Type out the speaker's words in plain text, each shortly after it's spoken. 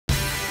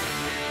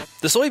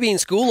The Soybean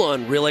School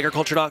on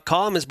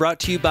RealAgriculture.com is brought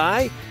to you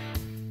by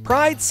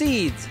Pride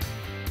Seeds,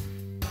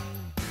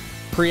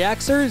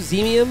 Preaxer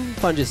Xemium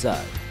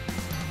Fungicide,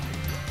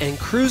 and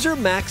Cruiser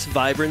Max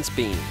Vibrance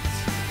Beans.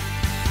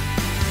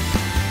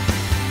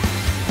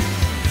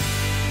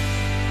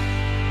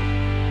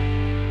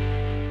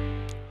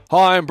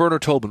 Hi, I'm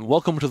Bernard Tobin.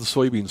 Welcome to the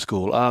Soybean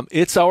School.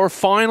 It's our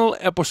final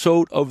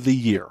episode of the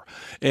year,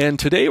 and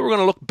today we're going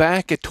to look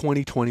back at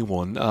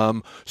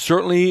 2021.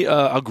 Certainly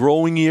a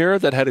growing year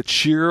that had its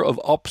share of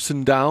ups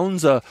and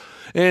downs,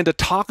 and to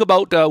talk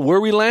about where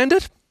we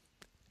landed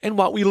and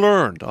what we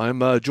learned.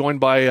 I'm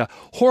joined by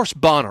Horst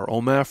Bohner,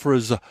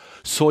 OMAFRA's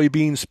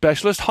soybean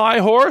specialist. Hi,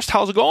 Horst.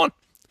 How's it going?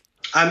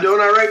 I'm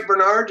doing all right,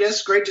 Bernard.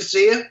 Yes, great to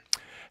see you.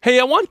 Hey,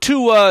 I want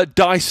to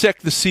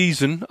dissect the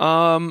season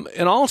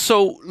and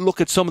also look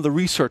at some of the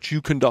research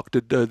you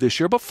conducted this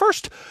year. But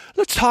first,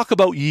 let's talk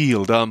about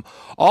yield.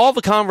 All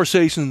the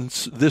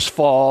conversations this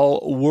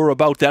fall were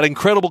about that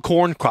incredible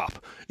corn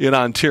crop in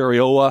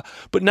Ontario.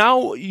 But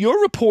now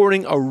you're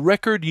reporting a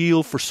record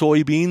yield for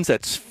soybeans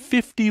that's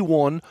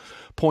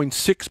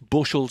 51.6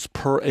 bushels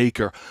per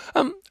acre.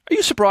 Are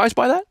you surprised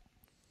by that?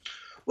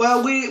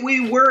 Well,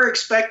 we were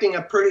expecting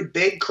a pretty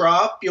big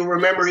crop. You'll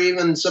remember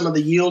even some of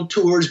the yield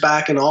tours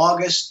back in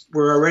August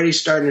were already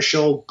starting to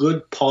show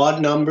good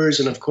pod numbers.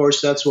 And, of course,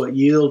 that's what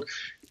yield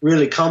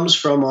really comes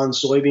from on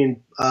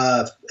soybean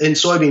in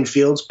soybean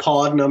fields,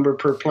 pod number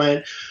per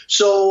plant.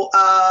 So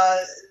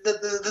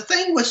the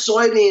thing with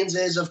soybeans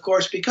is, of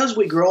course, because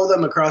we grow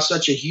them across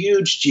such a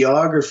huge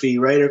geography,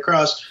 right,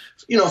 across,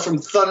 from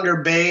Thunder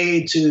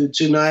Bay to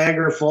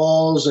Niagara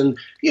Falls and,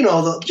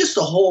 just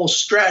the whole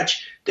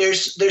stretch,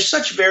 there's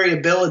such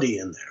variability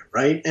in there,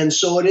 right? And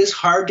so it is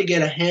hard to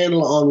get a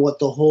handle on what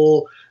the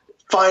whole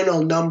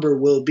final number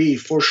will be,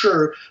 for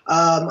sure.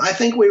 I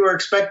think we were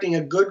expecting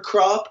a good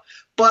crop,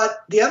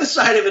 but the other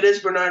side of it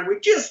is, Bernard, we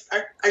just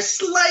are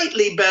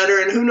slightly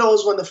better, and who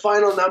knows when the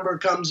final number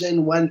comes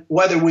in,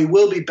 whether we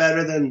will be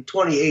better than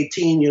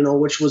 2018,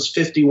 which was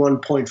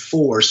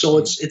 51.4. So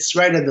it's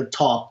right at the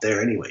top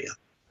there anyway.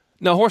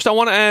 Now, Horst, I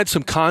want to add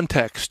some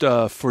context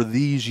for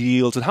these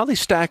yields and how they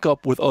stack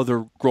up with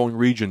other growing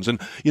regions. And,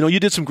 you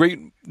did some great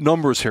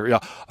numbers here. Yeah,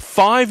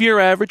 5-year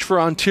average for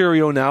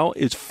Ontario now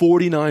is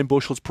 49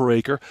 bushels per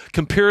acre.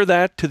 Compare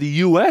that to the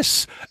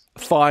U.S.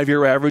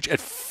 5-year average at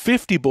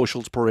 50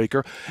 bushels per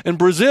acre, and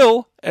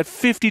Brazil at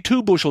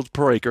 52 bushels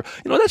per acre.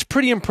 That's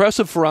pretty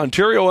impressive for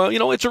Ontario.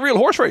 It's a real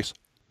horse race.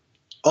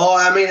 Oh,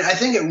 I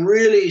think it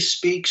really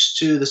speaks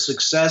to the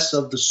success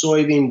of the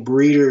soybean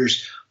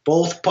breeders,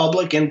 both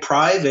public and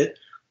private,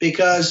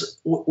 because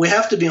we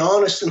have to be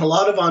honest, in a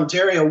lot of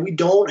Ontario, we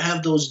don't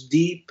have those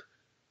deep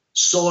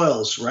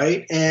soils,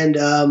 right? And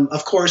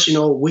of course,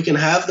 we can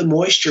have the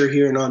moisture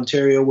here in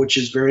Ontario, which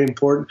is very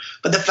important.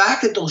 But the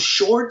fact that those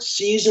short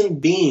season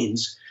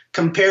beans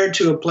compared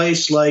to a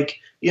place like,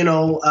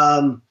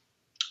 even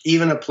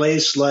a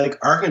place like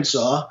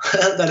Arkansas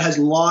that has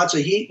lots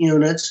of heat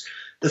units,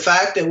 the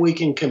fact that we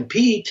can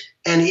compete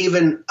and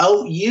even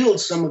out yield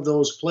some of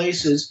those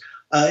places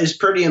is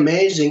pretty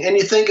amazing. And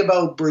you think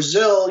about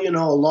Brazil, a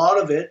lot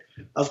of it,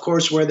 of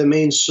course, where the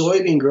main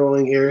soybean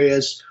growing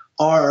areas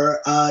are,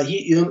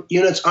 heat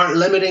units aren't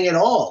limiting at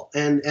all.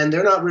 And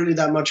they're not really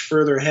that much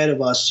further ahead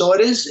of us. So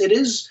it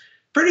is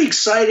pretty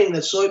exciting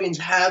that soybeans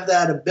have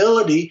that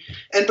ability.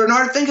 And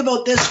Bernard, think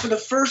about this. For the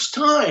first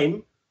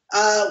time,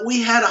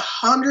 we had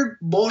 100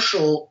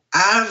 bushel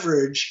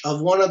average of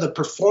one of the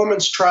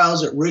performance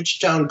trials at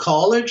Ridgetown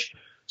College.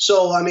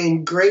 So,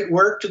 great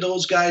work to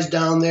those guys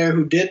down there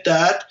who did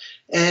that.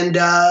 And,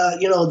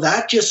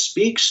 that just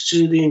speaks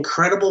to the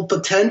incredible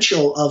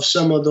potential of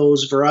some of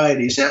those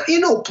varieties. Now,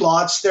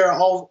 plots, they're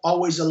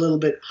always a little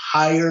bit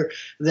higher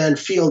than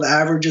field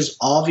averages,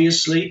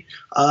 obviously.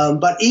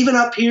 But even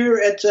up here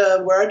at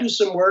where I do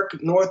some work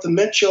north of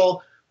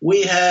Mitchell,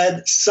 we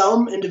had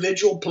some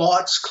individual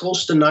plots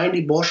close to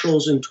 90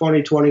 bushels in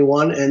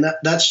 2021. And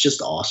that's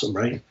just awesome,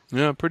 right?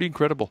 Yeah, pretty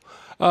incredible.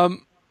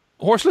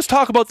 Horst, let's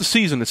talk about the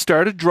season. It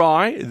started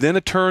dry, then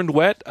it turned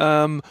wet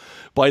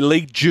by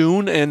late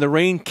June, and the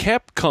rain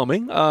kept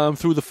coming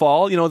through the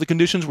fall. The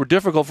conditions were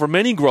difficult for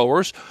many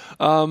growers,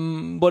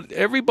 but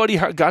everybody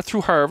got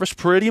through harvest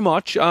pretty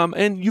much,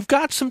 and you've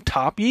got some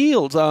top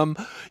yields.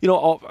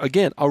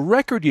 Again, a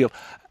record yield.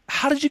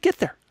 How did you get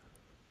there?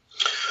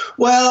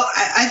 Well,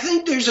 I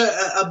think there's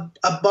a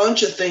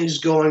bunch of things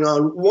going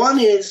on. One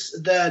is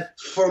that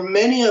for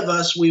many of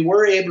us, we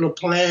were able to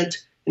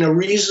plant in a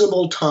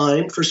reasonable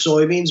time for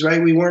soybeans,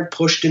 right? We weren't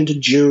pushed into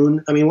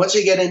June. Once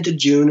you get into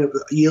June,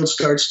 yield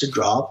starts to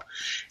drop.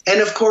 And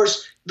of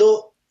course,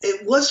 though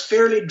it was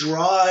fairly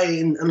dry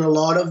in a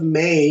lot of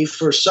May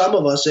for some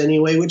of us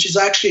anyway, which is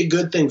actually a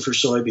good thing for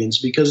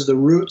soybeans because the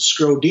roots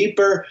grow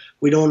deeper.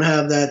 We don't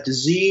have that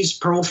disease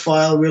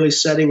profile really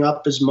setting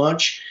up as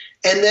much.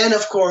 And then,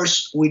 of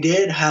course, we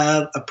did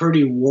have a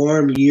pretty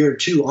warm year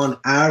too on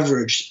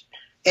average.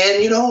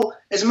 And,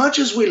 as much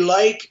as we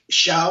like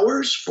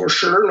showers, for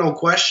sure, no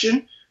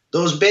question,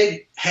 those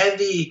big,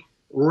 heavy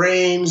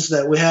rains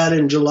that we had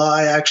in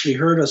July actually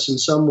hurt us in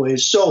some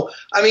ways. So,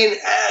 I mean,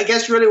 I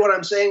guess really what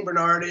I'm saying,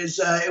 Bernard, is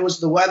it was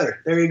the weather.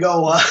 There you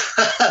go.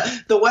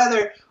 The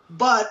weather.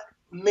 But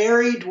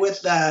married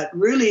with that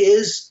really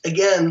is,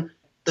 again,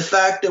 the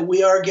fact that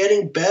we are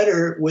getting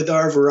better with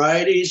our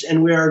varieties,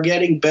 and we are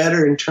getting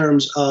better in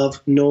terms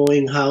of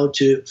knowing how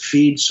to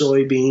feed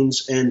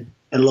soybeans and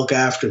look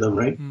after them,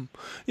 right?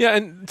 Yeah,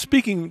 and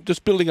speaking,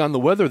 just building on the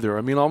weather there,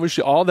 I mean,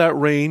 obviously all that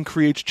rain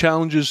creates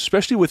challenges,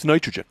 especially with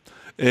nitrogen.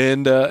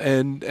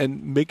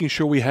 And making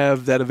sure we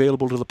have that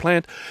available to the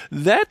plant.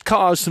 That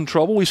caused some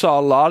trouble. We saw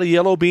a lot of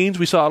yellow beans.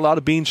 We saw a lot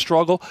of beans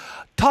struggle.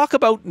 Talk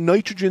about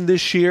nitrogen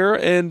this year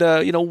and,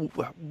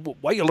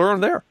 what you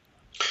learned there.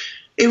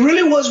 It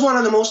really was one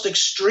of the most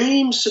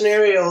extreme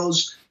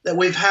scenarios that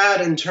we've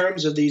had in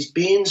terms of these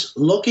beans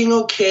looking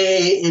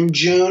okay in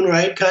June,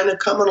 right, kind of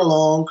coming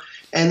along.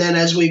 And then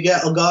as we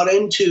got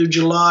into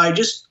July,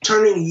 just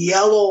turning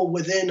yellow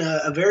within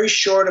a very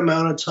short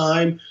amount of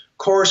time,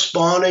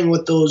 corresponding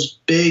with those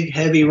big,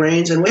 heavy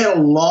rains. And we had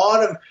a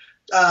lot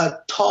of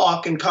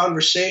talk and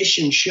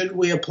conversation. Should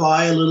we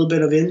apply a little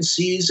bit of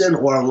in-season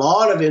or a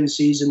lot of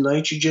in-season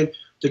nitrogen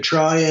to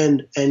try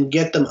and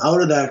get them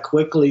out of that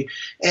quickly?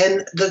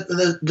 And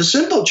the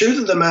simple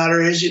truth of the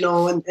matter is, in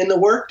the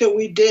work that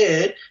we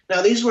did,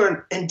 now these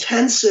were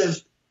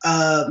intensive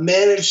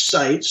managed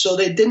sites, so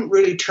they didn't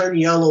really turn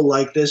yellow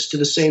like this to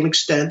the same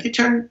extent. They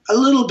turned a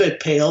little bit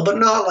pale, but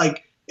not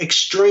like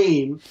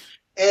extreme.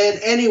 And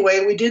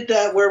anyway, we did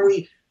that where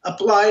we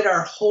applied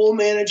our whole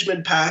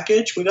management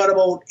package. We got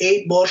about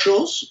 8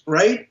 bushels,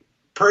 right?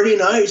 Pretty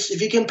nice.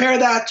 If you compare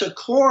that to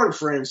corn,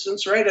 for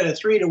instance, right, at a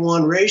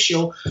 3-to-1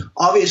 ratio,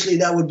 obviously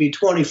that would be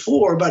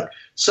 24, but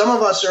some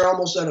of us are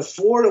almost at a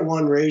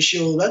 4-to-1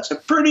 ratio. That's a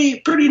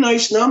pretty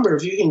nice number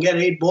if you can get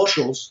 8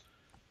 bushels.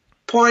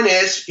 Point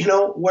is,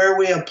 where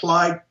we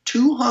applied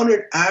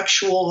 200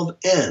 actual of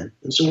N.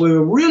 And so we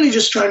were really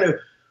just trying to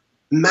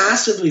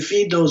massively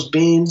feed those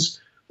beans.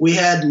 We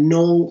had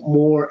no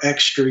more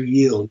extra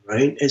yield,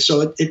 right? And so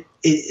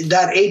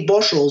that 8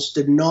 bushels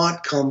did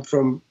not come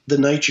from the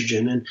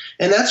nitrogen. And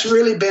that's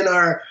really been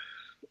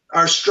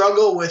our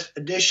struggle with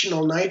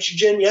additional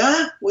nitrogen.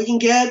 Yeah, we can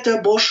get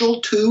a bushel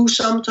 2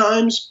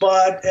 sometimes,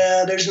 but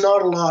there's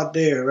not a lot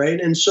there,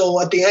 right? And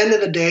so at the end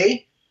of the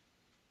day,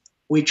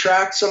 we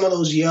tracked some of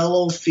those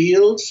yellow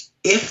fields.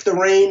 If the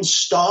rain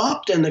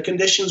stopped and the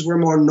conditions were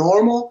more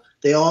normal,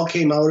 they all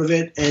came out of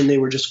it and they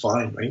were just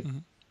fine, right? Mm-hmm.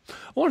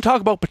 I want to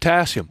talk about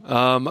potassium,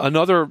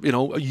 another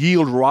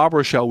yield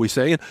robber, shall we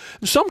say. And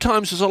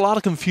sometimes there's a lot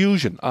of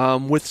confusion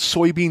with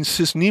soybean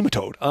cyst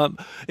nematode.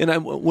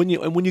 When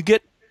you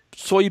get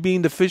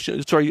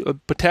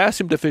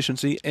potassium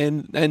deficiency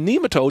and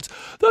nematodes,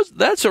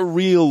 that's a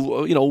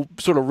real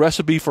sort of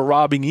recipe for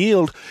robbing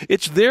yield.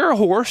 It's there,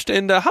 Horst,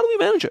 and how do we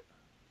manage it?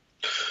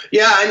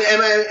 Yeah,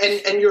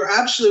 and you're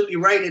absolutely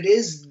right. It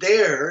is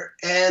there,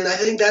 and I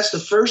think that's the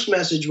first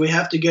message we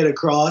have to get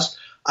across.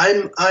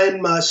 I'm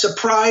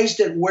surprised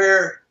at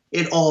where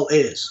it all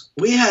is.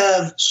 We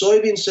have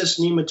soybean cyst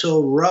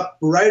nematode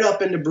right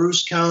up into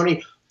Bruce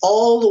County,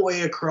 all the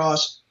way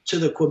across to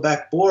the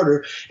Quebec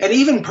border. And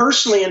even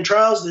personally in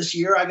trials this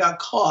year, I got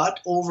caught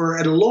over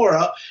at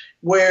Elora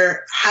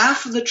where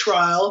half of the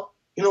trial,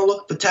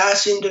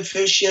 potassium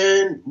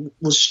deficient,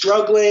 was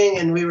struggling,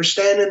 and we were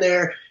standing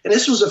there, and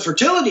this was a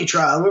fertility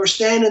trial. We were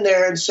standing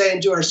there and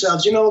saying to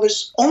ourselves,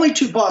 there's only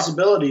 2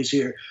 possibilities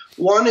here.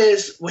 One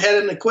is we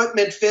had an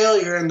equipment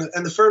failure and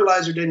the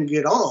fertilizer didn't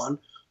get on,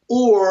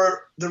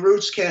 or the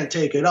roots can't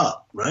take it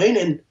up, right?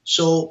 And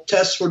so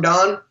tests were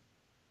done,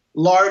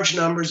 large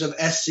numbers of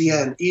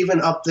SCN,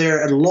 even up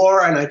there at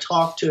Elora, and I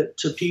talked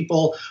to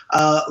people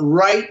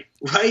right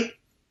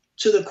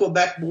to the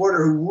Quebec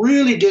border who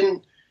really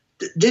didn't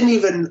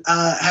even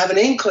have an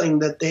inkling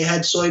that they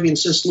had soybean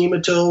cyst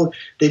nematode.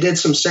 They did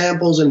some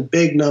samples in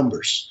big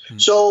numbers. Mm-hmm.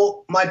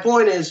 So my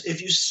point is,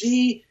 if you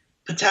see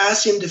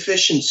potassium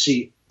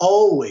deficiency,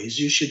 always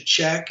you should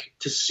check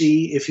to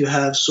see if you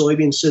have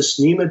soybean cyst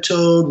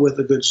nematode with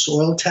a good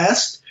soil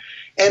test.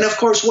 And of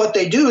course, what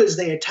they do is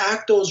they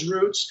attack those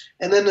roots,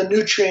 and then the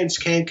nutrients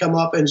can't come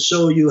up, and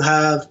so you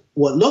have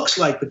what looks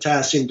like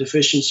potassium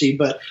deficiency,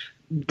 but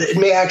it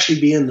may actually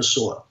be in the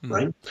soil,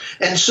 right?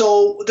 And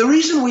so the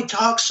reason we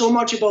talk so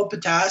much about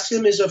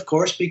potassium is, of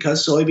course,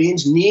 because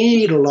soybeans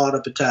need a lot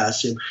of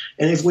potassium.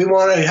 And if we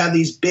want to have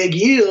these big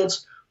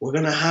yields, we're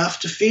going to have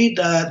to feed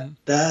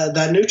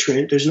that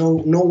nutrient. There's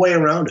no way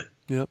around it.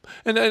 Yep.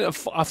 And then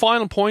a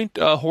final point,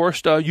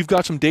 Horst, you've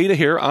got some data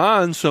here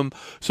on some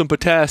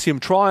potassium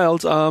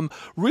trials.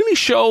 Really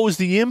shows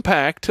the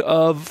impact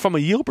of, from a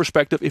yield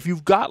perspective, if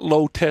you've got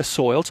low test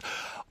soils.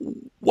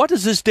 What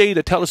does this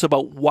data tell us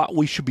about what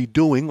we should be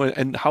doing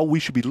and how we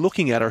should be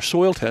looking at our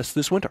soil tests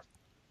this winter?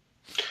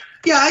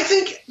 Yeah, I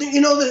think,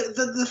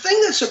 the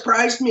thing that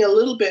surprised me a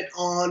little bit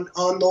on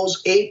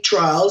those 8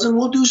 trials, and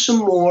we'll do some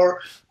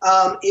more,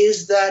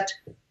 is that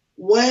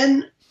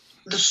when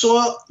the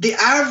soil, the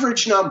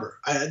average number,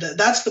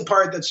 that's the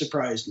part that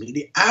surprised me.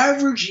 The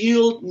average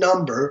yield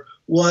number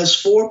was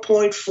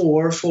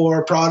 4.4 for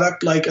a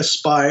product like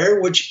Aspire,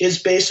 which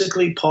is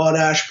basically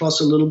potash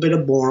plus a little bit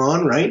of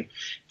boron, right?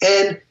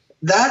 And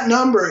that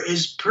number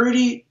is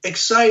pretty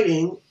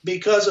exciting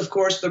because, of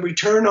course, the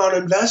return on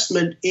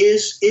investment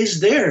is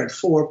there at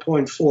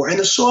 4.4. And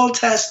the soil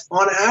test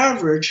on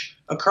average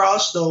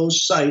across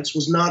those sites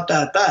was not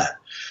that bad.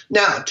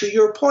 Now, to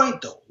your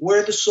point, though,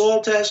 where the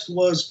soil test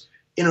was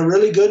in a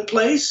really good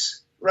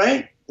place,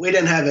 right, we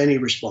didn't have any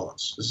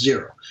response,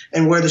 zero.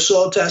 And where the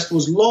soil test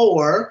was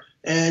lower,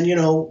 and,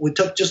 we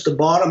took just the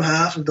bottom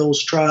half of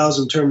those trials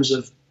in terms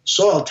of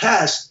soil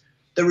test,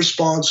 the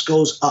response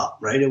goes up,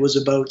 right? It was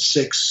about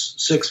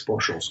six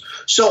bushels.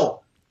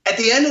 So at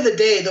the end of the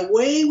day, the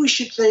way we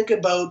should think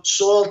about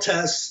soil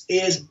tests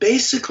is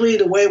basically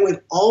the way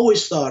we've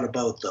always thought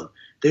about them.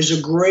 There's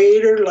a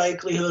greater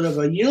likelihood of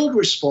a yield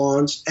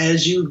response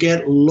as you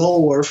get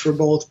lower for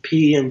both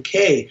P and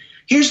K.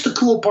 Here's the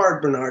cool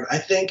part, Bernard. I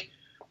think,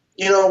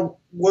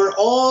 we're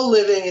all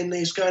living in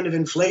these kind of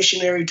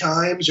inflationary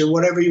times or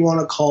whatever you want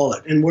to call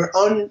it, and we're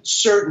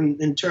uncertain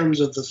in terms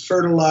of the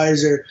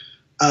fertilizer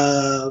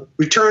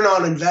return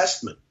on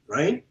investment,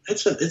 right?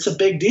 It's a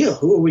big deal.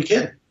 Who are we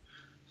kidding?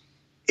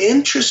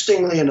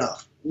 Interestingly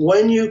enough,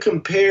 when you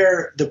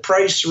compare the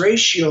price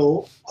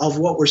ratio of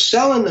what we're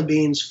selling the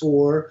beans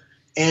for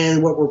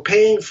and what we're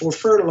paying for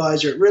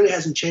fertilizer, it really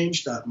hasn't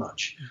changed that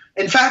much.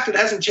 In fact, it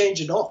hasn't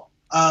changed at all.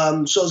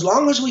 So as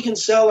long as we can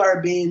sell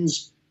our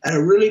beans at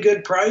a really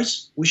good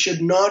price, we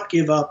should not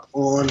give up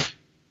on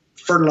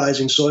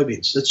fertilizing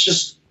soybeans. It's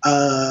just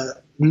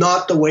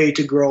not the way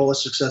to grow a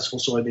successful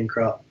soybean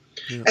crop.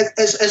 Yeah.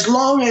 As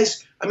long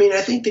as,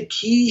 I think the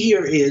key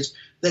here is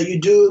that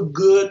you do a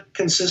good,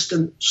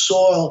 consistent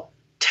soil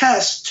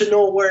test to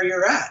know where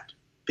you're at.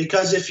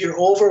 Because if you're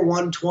over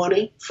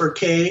 120 for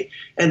K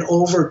and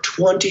over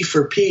 20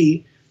 for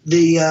P,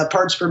 the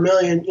parts per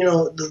million,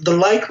 the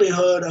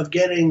likelihood of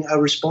getting a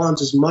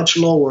response is much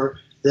lower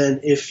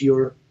than if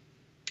you're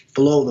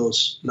below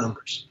those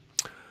numbers.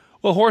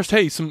 Well, Horst,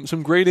 hey, some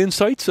great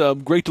insights.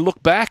 Great to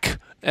look back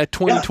at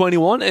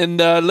 2021, and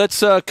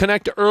let's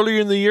connect earlier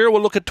in the year.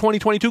 We'll look at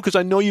 2022 because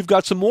I know you've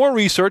got some more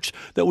research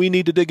that we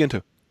need to dig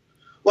into.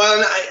 Well,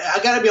 and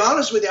I got to be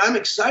honest with you, I'm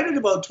excited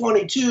about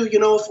 22.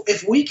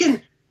 If we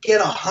can get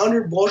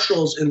 100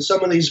 bushels in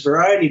some of these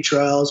variety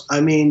trials,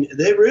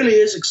 it really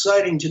is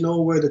exciting to know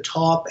where the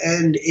top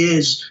end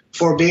is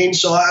for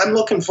beans. So I'm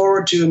looking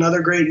forward to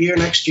another great year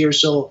next year.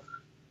 So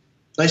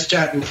nice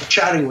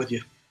chatting with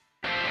you.